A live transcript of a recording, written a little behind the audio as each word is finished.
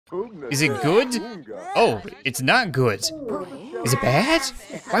Is it good? Oh, it's not good. Is it bad?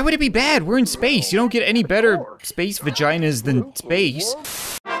 Why would it be bad? We're in space. You don't get any better space vaginas than space.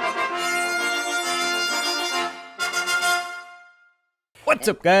 What's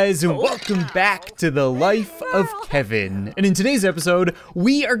up, guys, and welcome back to the life of Kevin. And in today's episode,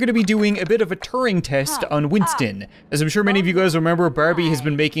 we are going to be doing a bit of a Turing test on Winston. As I'm sure many of you guys remember, Barbie has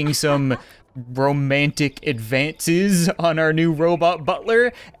been making some romantic advances on our new robot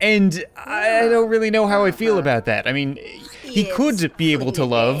butler, and I don't really know how I feel about that. I mean, he could be able to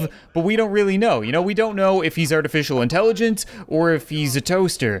love, but we don't really know. You know, we don't know if he's artificial intelligence or if he's a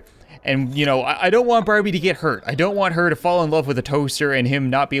toaster. And, you know, I don't want Barbie to get hurt. I don't want her to fall in love with a toaster and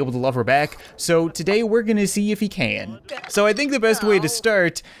him not be able to love her back. So today we're gonna see if he can. So I think the best way to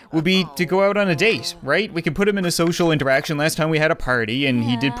start would be to go out on a date, right? We can put him in a social interaction. Last time we had a party and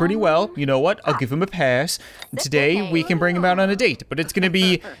he did pretty well. You know what? I'll give him a pass. Today we can bring him out on a date, but it's gonna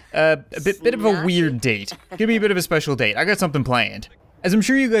be a bit of a weird date. It's gonna be a bit of a special date. I got something planned. As I'm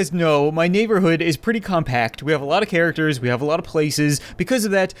sure you guys know, my neighborhood is pretty compact. We have a lot of characters, we have a lot of places. Because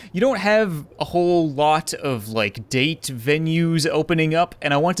of that, you don't have a whole lot of, like, date venues opening up,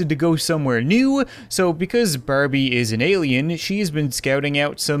 and I wanted to go somewhere new. So because Barbie is an alien, she's been scouting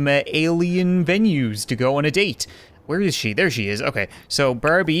out some alien venues to go on a date. Where is she? There she is. Okay, so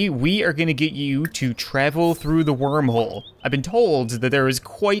Barbie, we are gonna get you to travel through the wormhole. I've been told that there is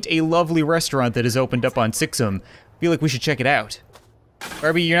quite a lovely restaurant that has opened up on Sixam. Feel like we should check it out.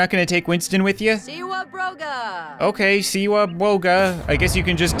 Barbie, you're not gonna take Winston with you? Siwa Broga. Okay, Siwa Broga. I guess you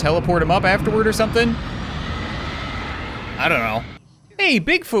can just teleport him up afterward or something? I don't know. Hey,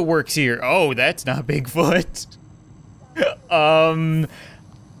 Bigfoot works here. Oh, that's not Bigfoot.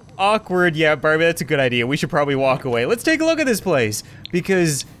 Awkward. Yeah, Barbie, that's a good idea. We should probably walk away. Let's take a look at this place,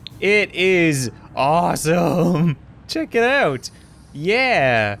 because it is awesome. Check it out.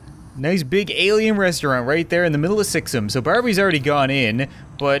 Yeah. Nice big alien restaurant right there in the middle of Sixam. So Barbie's already gone in,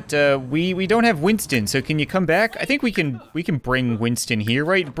 but we don't have Winston. So can you come back? I think we can bring Winston here,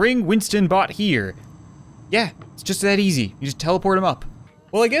 right? Bring Winston bot here. Yeah, it's just that easy. You just teleport him up.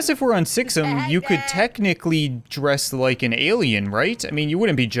 Well, I guess if we're on Sixam, you could technically dress like an alien, right? I mean, you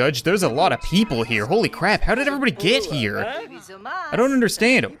wouldn't be judged. There's a lot of people here. Holy crap, how did everybody get here? I don't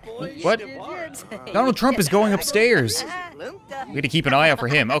understand. What? Donald Trump is going upstairs. We gotta keep an eye out for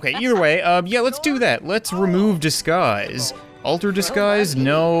him. Okay, either way, yeah, let's do that. Let's remove disguise. Alter disguise?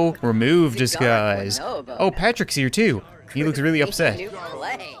 No. Remove disguise. Oh, Patrick's here too. He looks really upset.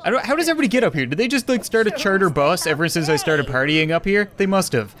 How does everybody get up here? Did they just, like, start a charter bus ever since I started partying up here? They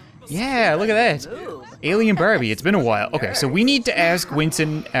must have. Yeah, look at that. Alien Barbie, it's been a while. Okay, so we need to ask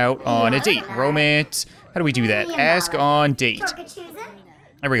Winston out on a date. Romance. How do we do that? Ask on date.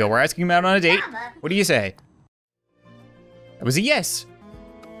 There we go, we're asking him out on a date. What do you say? That was a yes.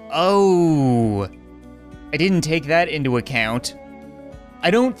 Oh, I didn't take that into account. I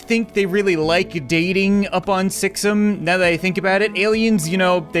don't think they really like dating up on Sixam, now that I think about it. Aliens, you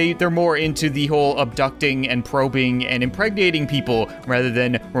know, they're more into the whole abducting and probing and impregnating people rather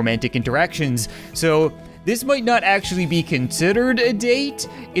than romantic interactions. So this might not actually be considered a date.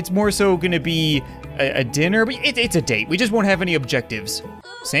 It's more so gonna be a dinner, but it's a date. We just won't have any objectives.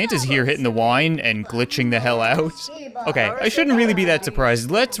 Santa's here hitting the wine and glitching the hell out. Okay, I shouldn't really be that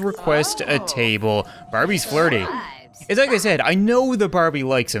surprised. Let's request a table. Barbie's flirty. It's like I said, I know that Barbie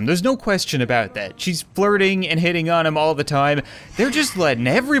likes him. There's no question about that. She's flirting and hitting on him all the time. They're just letting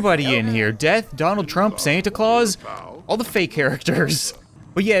everybody in here. Death, Donald Trump, Santa Claus, all the fake characters.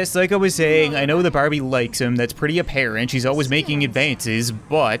 But yes, like I was saying, I know that Barbie likes him. That's pretty apparent. She's always making advances,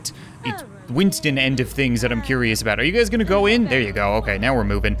 but it's Winston end of things that I'm curious about. Are you guys gonna go in? There you go. Okay, now we're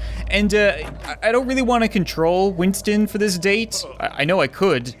moving. And I don't really want to control Winston for this date. I know I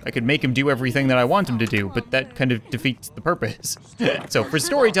could make him do everything that I want him to do, but that kind of defeats the purpose. So for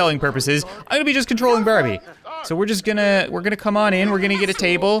storytelling purposes, I'm gonna be just controlling Barbie. So we're gonna come on in. We're gonna get a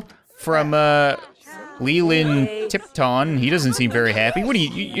table from Leland Tipton. He doesn't seem very happy. What do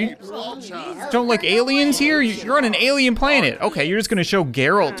you don't like aliens here? You're on an alien planet. Okay, you're just gonna show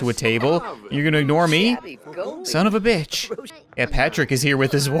Geralt to a table. You're gonna ignore me? Son of a bitch. Yeah, Patrick is here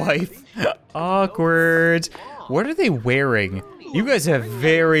with his wife. Awkward. What are they wearing? You guys have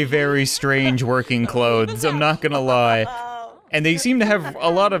very, very strange working clothes, I'm not gonna lie. And they seem to have a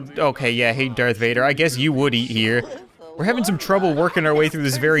lot of, okay, yeah, hey Darth Vader, I guess you would eat here. We're having some trouble working our way through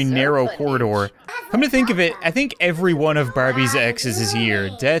this very narrow corridor. Come to think of it, I think every one of Barbie's exes is here.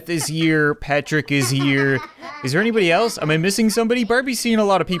 Death is here, Patrick is here. Is there anybody else? Am I missing somebody? Barbie's seen a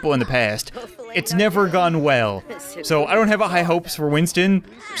lot of people in the past. It's never gone well. So I don't have high hopes for Winston.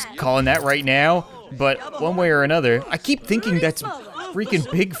 Just calling that right now. But one way or another, I keep thinking that's freaking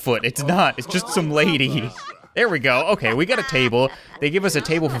Bigfoot. It's not. It's just some lady. There we go. Okay, we got a table. They give us a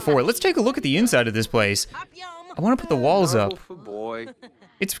table for 4. Let's take a look at the inside of this place. I want to put the walls up.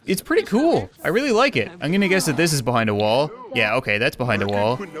 It's pretty cool. I really like it. I'm gonna guess that this is behind a wall. Yeah, okay, that's behind a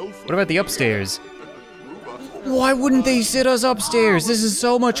wall. What about the upstairs? Why wouldn't they sit us upstairs? This is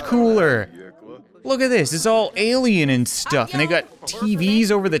so much cooler. Look at this, it's all alien and stuff, and they got TVs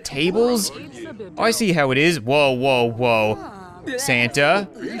over the tables. Oh, I see how it is. Whoa, whoa, whoa. Santa,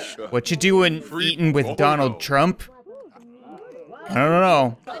 what you doing eating with Donald Trump? I don't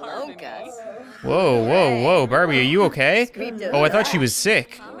know. Whoa, whoa, whoa, Barbie, are you okay? Oh, I thought she was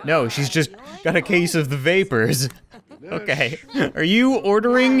sick. No, she's just got a case of the vapors. Okay, are you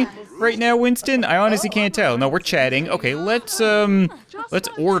ordering right now, Winston? I honestly can't tell. No, we're chatting. Okay, let's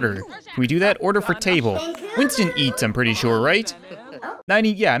order. Can we do that? Order for table. Winston eats, I'm pretty sure, right?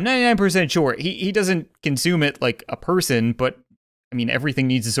 Yeah, I'm 99% sure. He doesn't consume it like a person, but I mean, everything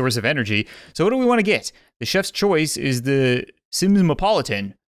needs a source of energy. So what do we want to get? The chef's choice is the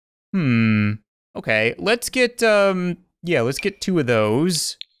Simsmopolitan. Okay, let's get, yeah, let's get 2 of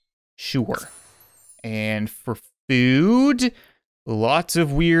those. Sure. And for food, lots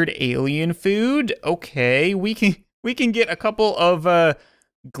of weird alien food. Okay, we can get a couple of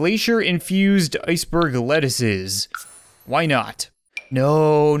glacier-infused iceberg lettuces. Why not?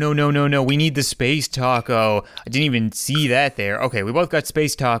 No, no, no, no, no. We need the space taco. I didn't even see that there. Okay, we both got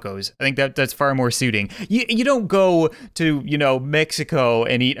space tacos. I think that's far more suiting. You don't go to, you know, Mexico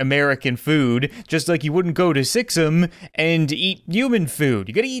and eat American food, just like you wouldn't go to Sixam and eat human food.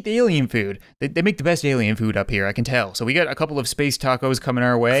 You gotta eat the alien food. They make the best alien food up here, I can tell. So we got a couple of space tacos coming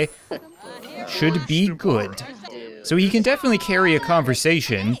our way. Should be good. So he can definitely carry a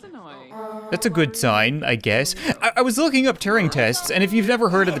conversation. That's a good sign, I guess. I was looking up Turing tests, and if you've never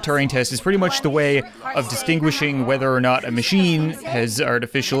heard of the Turing test, it's pretty much the way of distinguishing whether or not a machine has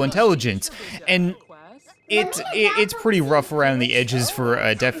artificial intelligence. And it's pretty rough around the edges for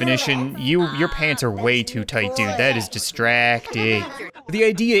a definition. Your pants are way too tight, dude. That is distracting. The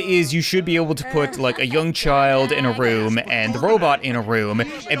idea is you should be able to put like a young child in a room and the robot in a room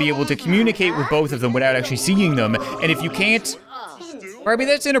and be able to communicate with both of them without actually seeing them. And if you can't, Barbie,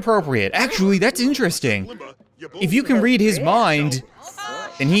 that's inappropriate. Actually, that's interesting. If you can read his mind,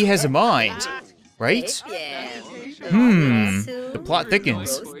 then he has a mind, right? The plot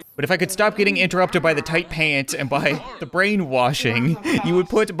thickens. But if I could stop getting interrupted by the tight pants and by the brainwashing, you would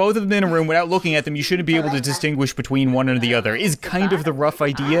put both of them in a room without looking at them. You shouldn't be able to distinguish between one and the other, is kind of the rough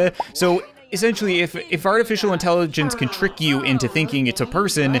idea. So essentially, if artificial intelligence can trick you into thinking it's a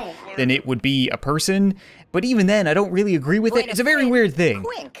person, then it would be a person. But even then, I don't really agree with it. It's a very weird thing.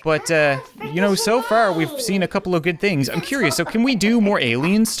 But, you know, so far we've seen a couple of good things. I'm curious, so can we do more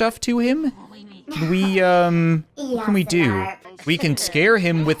alien stuff to him? Can we, what can we do? We can scare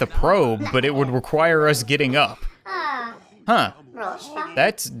him with a probe, but it would require us getting up. Huh.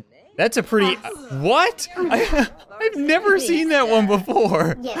 That's a pretty, what? I've never seen that one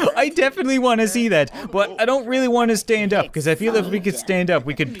before. I definitely want to see that, but I don't really want to stand up, because I feel if we could stand up,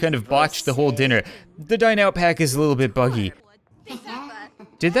 we could kind of botch the whole dinner. The dine out pack is a little bit buggy.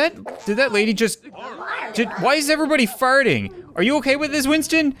 Did that lady just, why is everybody farting? Are you okay with this,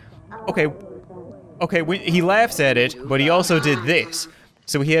 Winston? Okay, he laughs at it, but he also did this.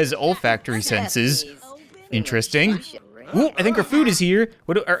 So he has olfactory senses. Interesting. Ooh, I think our food is here.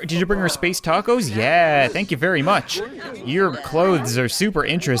 Did you bring our space tacos? Yeah, thank you very much. Your clothes are super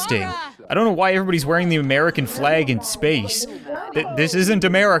interesting. I don't know why everybody's wearing the American flag in space. This isn't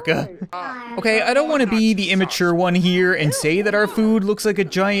America. Okay, I don't want to be the immature one here and say that our food looks like a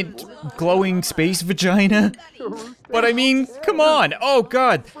giant glowing space vagina. But I mean, come on. Oh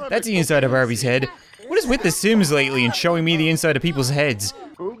God, that's the inside of Barbie's head. What is with the Sims lately and showing me the inside of people's heads?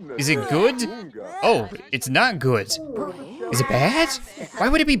 Is it good? Oh, it's not good. Is it bad? Why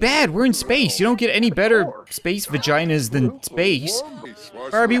would it be bad? We're in space. You don't get any better space vaginas than space.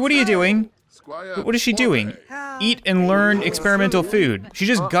 Barbie, what are you doing? What is she doing? Eat and learn experimental food. She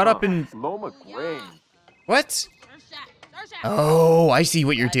just got up and... What? Oh, I see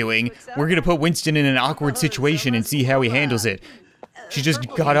what you're doing. We're gonna put Winston in an awkward situation and see how he handles it. She just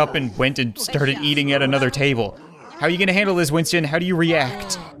got up and went and started eating at another table. How are you gonna handle this, Winston? How do you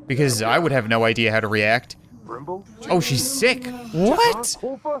react? Because I would have no idea how to react. Oh, she's sick. What?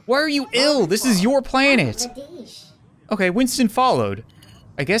 Why are you ill? This is your planet. Okay, Winston followed.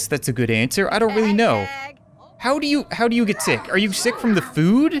 I guess that's a good answer. I don't really know. How do you get sick? Are you sick from the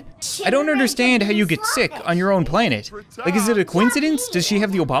food? I don't understand how you get sick on your own planet. Like, is it a coincidence? Does she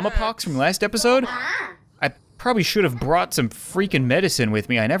have the Obama pox from last episode? probably should have brought some freaking medicine with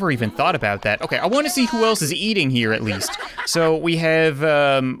me. I never even thought about that. Okay, I want to see who else is eating here at least. So we have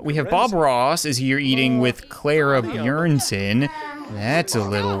Bob Ross is here eating with Clara Bjornson. That's a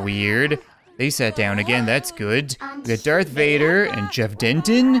little weird. They sat down again, that's good. We got Darth Vader and Jeff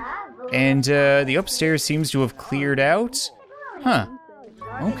Denton. And the upstairs seems to have cleared out. Huh.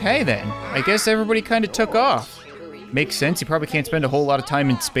 Okay then. I guess everybody kind of took off. Makes sense, you probably can't spend a whole lot of time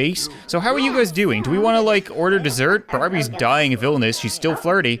in space. So how are you guys doing? Do we want to like order dessert? Barbie's dying of illness, she's still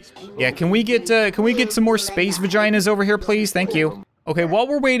flirty. Yeah, can we get some more space vaginas over here, please? Thank you. Okay, while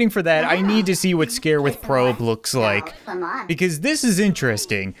we're waiting for that, I need to see what Scare with Probe looks like. Because this is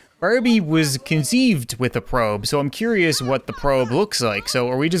interesting. Barbie was conceived with a probe, so I'm curious what the probe looks like. So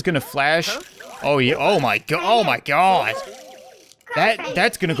are we just gonna flash? Oh yeah, oh my god.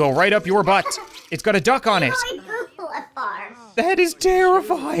 That's gonna go right up your butt. It's got a duck on it. That is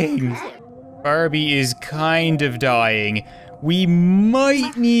terrifying. Barbie is kind of dying. We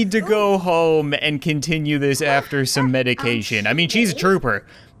might need to go home and continue this after some medication. I mean, she's a trooper.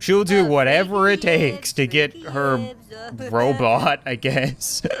 She'll do whatever it takes to get her robot, I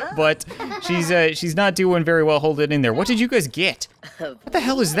guess. But she's not doing very well holding in there. What did you guys get? What the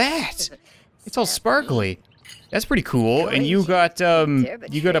hell is that? It's all sparkly. That's pretty cool. And you got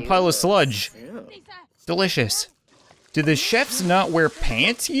a pile of sludge. Delicious. Do the chefs not wear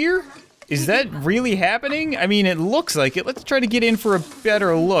pants here? Is that really happening? I mean, it looks like it. Let's try to get in for a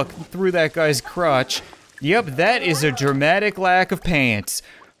better look through that guy's crotch. Yep, that is a dramatic lack of pants.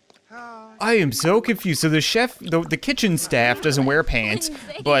 I am so confused. So the chef, the kitchen staff doesn't wear pants,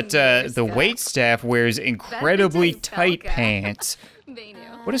 but the wait staff wears incredibly tight pants.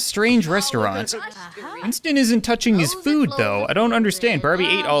 What a strange restaurant. Winston isn't touching his food, though. I don't understand. Barbie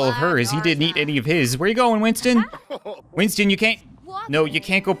ate all of hers. He didn't eat any of his. Where you going, Winston? Winston, you can't. No, you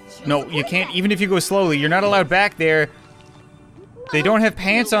can't go. No, you can't. Even if you go slowly, you're not allowed back there. They don't have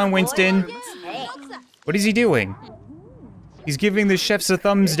pants on, Winston. What is he doing? He's giving the chefs a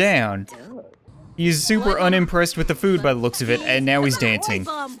thumbs down. He's super unimpressed with the food by the looks of it, and now he's dancing.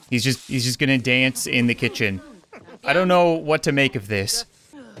 He's just gonna dance in the kitchen. I don't know what to make of this.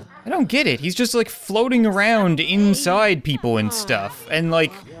 I don't get it. He's just like floating around inside people and stuff. And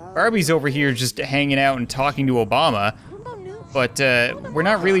like, Barbie's over here just hanging out and talking to Obama. But we're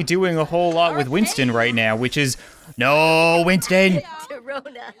not really doing a whole lot with Winston right now, which is, no, Winston!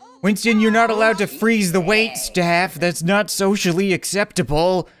 Winston, you're not allowed to freeze the wait staff. That's not socially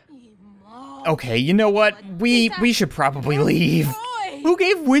acceptable. Okay, you know what? We should probably leave. Who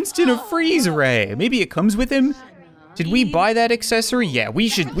gave Winston a freeze ray? Maybe it comes with him? Did we buy that accessory? Yeah, we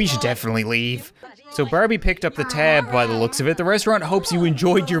should definitely leave. So Barbie picked up the tab by the looks of it. The restaurant hopes you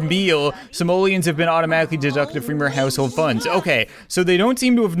enjoyed your meal. Simoleons have been automatically deducted from your household funds. Okay, so they don't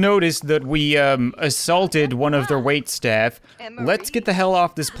seem to have noticed that we assaulted one of their wait staff. Let's get the hell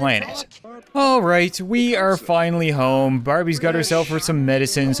off this planet. All right, we are finally home. Barbie's got herself for some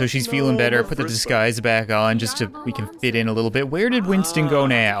medicine, so she's feeling better. Put the disguise back on just so we can fit in a little bit. Where did Winston go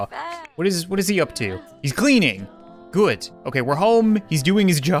now? What is he up to? He's cleaning. Good. Okay, we're home. He's doing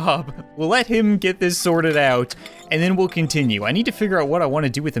his job. We'll let him get this sorted out, and then we'll continue. I need to figure out what I want to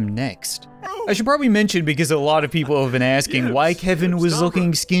do with him next. I should probably mention, because a lot of people have been asking why Kevin was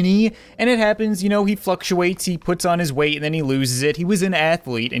looking skinny, and it happens, you know, he fluctuates, he puts on his weight, and then he loses it. He was an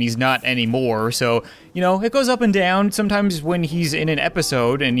athlete, and he's not anymore, so, you know, it goes up and down. Sometimes when he's in an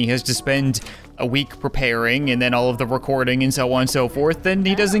episode, and he has to spend a week preparing, and then all of the recording, and so on and so forth, then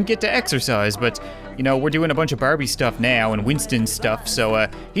he doesn't get to exercise, but, you know, we're doing a bunch of Barbie stuff now, and Winston stuff, so,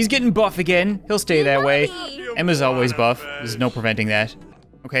 he's getting buff again. He'll stay that way. Emma's always buff. There's no preventing that.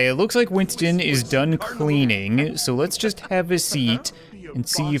 Okay, it looks like Winston is done cleaning, so let's just have a seat and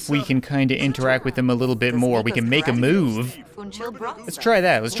see if we can kind of interact with him a little bit more. We can make a move. Let's try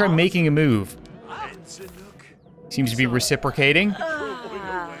that. Let's try making a move. Seems to be reciprocating.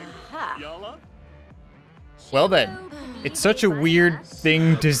 Well then, it's such a weird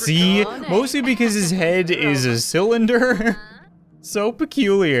thing to see, mostly because his head is a cylinder. So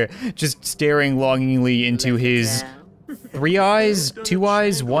peculiar, just staring longingly into his 3 eyes, 2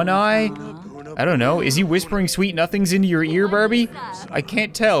 eyes, 1 eye? I don't know, is he whispering sweet nothings into your ear, Barbie? I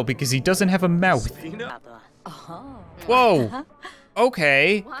can't tell because he doesn't have a mouth. Whoa,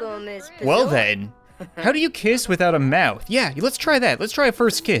 okay. Well then, how do you kiss without a mouth? Yeah, let's try that. Let's try a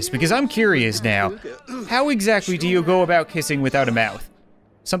first kiss because I'm curious now. How exactly do you go about kissing without a mouth?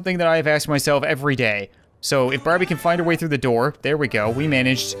 Something that I've asked myself every day. So if Barbie can find her way through the door, there we go, we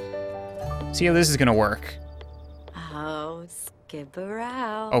managed. See how this is gonna work. Oh, skip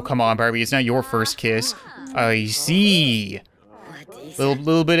around. Oh, come on, Barbie, it's not your first kiss. I see.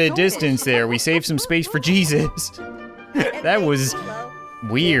 Little bit of distance there. We saved some space for Jesus. That was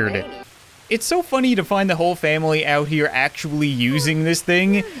weird. It's so funny to find the whole family out here actually using this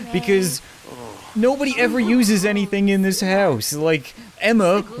thing because nobody ever uses anything in this house. Like,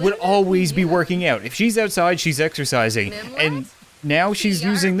 Emma would always be working out. If she's outside, she's exercising. And now she's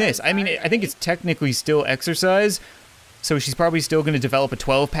using this. I mean, I think it's technically still exercise, so she's probably still going to develop a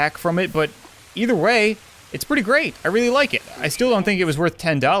 12-pack from it, but either way, it's pretty great. I really like it. I still don't think it was worth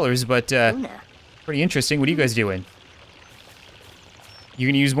 $10, but pretty interesting. What are you guys doing? You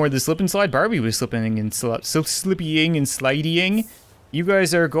gonna use more of the slip and slide? Barbie was slipping and slippying and sliding. You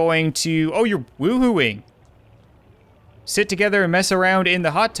guys are going to, oh, you're woohooing. Sit together and mess around in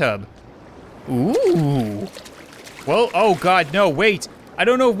the hot tub. Ooh. Well, oh God, no, wait. I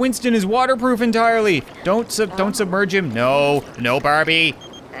don't know if Winston is waterproof entirely. Don't submerge him. No, Barbie.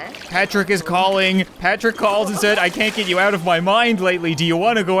 Patrick is calling. Patrick calls and said, I can't get you out of my mind lately. Do you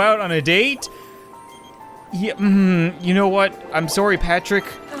want to go out on a date? Yeah, you know what? I'm sorry, Patrick.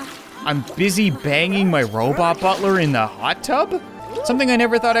 I'm busy banging my robot butler in the hot tub? Something I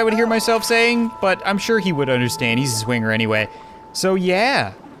never thought I would hear myself saying, but I'm sure he would understand. He's a swinger anyway. So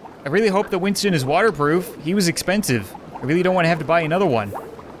yeah, I really hope that Winston is waterproof. He was expensive. I really don't want to have to buy another one.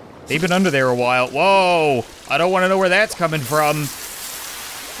 They've been under there a while. Whoa, I don't want to know where that's coming from.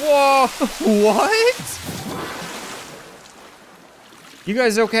 Whoa, what? You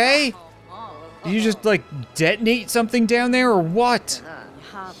guys okay? Did you just, like, detonate something down there, or what?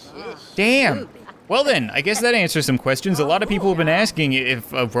 Damn. Well then, I guess that answers some questions. A lot of people have been asking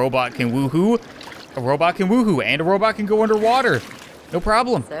if a robot can woohoo. A robot can woohoo, and a robot can go underwater. No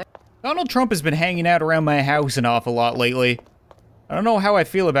problem. Donald Trump has been hanging out around my house an awful lot lately. I don't know how I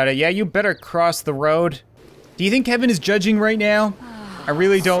feel about it. Yeah, you better cross the road. Do you think Kevin is judging right now? I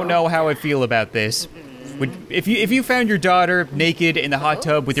really don't know how I feel about this. If you found your daughter naked in the hot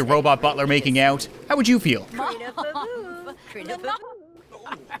tub with your robot butler making out, how would you feel?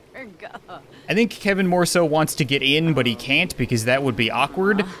 I think Kevin more so wants to get in, but he can't because that would be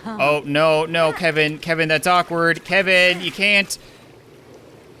awkward. Oh, no, Kevin, that's awkward. Kevin, you can't.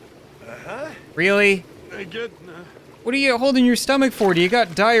 Really? What are you holding your stomach for? Do you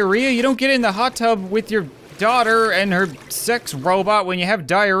got diarrhea? You don't get in the hot tub with your daughter and her sex robot when you have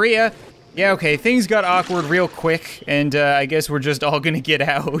diarrhea. Yeah, okay, things got awkward real quick, and I guess we're just all gonna get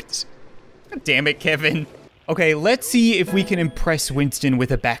out. God damn it, Kevin. Okay, let's see if we can impress Winston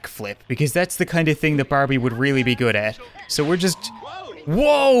with a backflip, because that's the kind of thing that Barbie would really be good at. So we're just...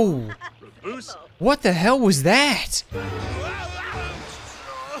 Whoa! What the hell was that?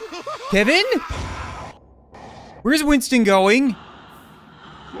 Kevin? Where's Winston going?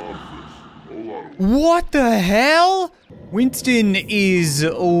 What the hell? Winston is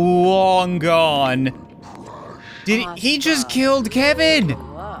long gone. Did he just killed Kevin?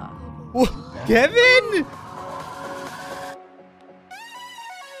 Kevin?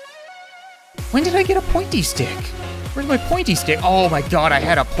 When did I get a pointy stick? Where's my pointy stick? Oh my God, I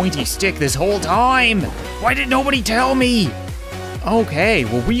had a pointy stick this whole time. Why did nobody tell me? Okay,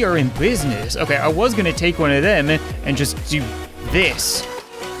 well, we are in business. Okay, I was gonna take one of them and just do this.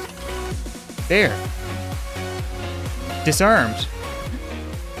 There. Disarmed.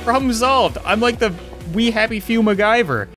 Problem solved. I'm like the wee happy few MacGyver.